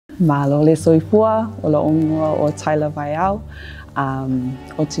Malo le soifua o la onua o Tyla Vaeau,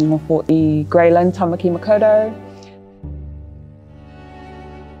 o tingo I Grayland Tamaki Makoto.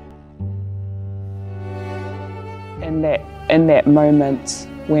 In that moment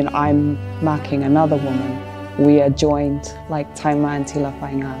when I'm marking another woman, we are joined like taima and tila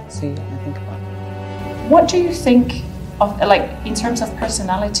whainga, so you gotta think about it. What do you think of, like, in terms of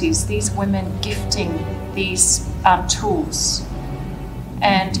personalities, these women gifting these tools,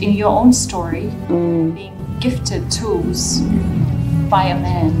 and in your own story, being gifted tools by a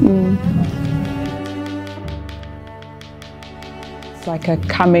man? It's like a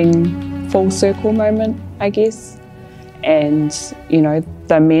coming full circle moment, I guess. And, you know,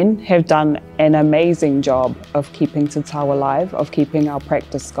 the men have done an amazing job of keeping tatau alive, of keeping our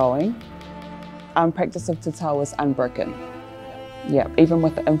practice going. Our practice of tatau is unbroken. Yeah, even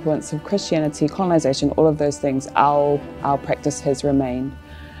with the influence of Christianity, colonization, all of those things, our practice has remained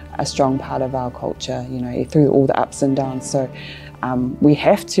a strong part of our culture, you know, through all the ups and downs. So we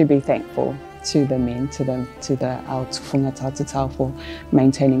have to be thankful to the men, to our tufungata tatau for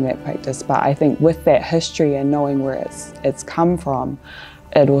maintaining that practice. But I think with that history and knowing where it's come from,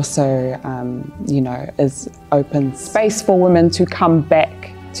 it also, you know, is open space for women to come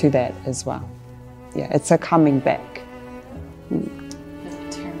back to that as well. Yeah, it's a coming back. The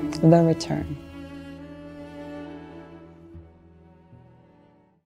return. The return.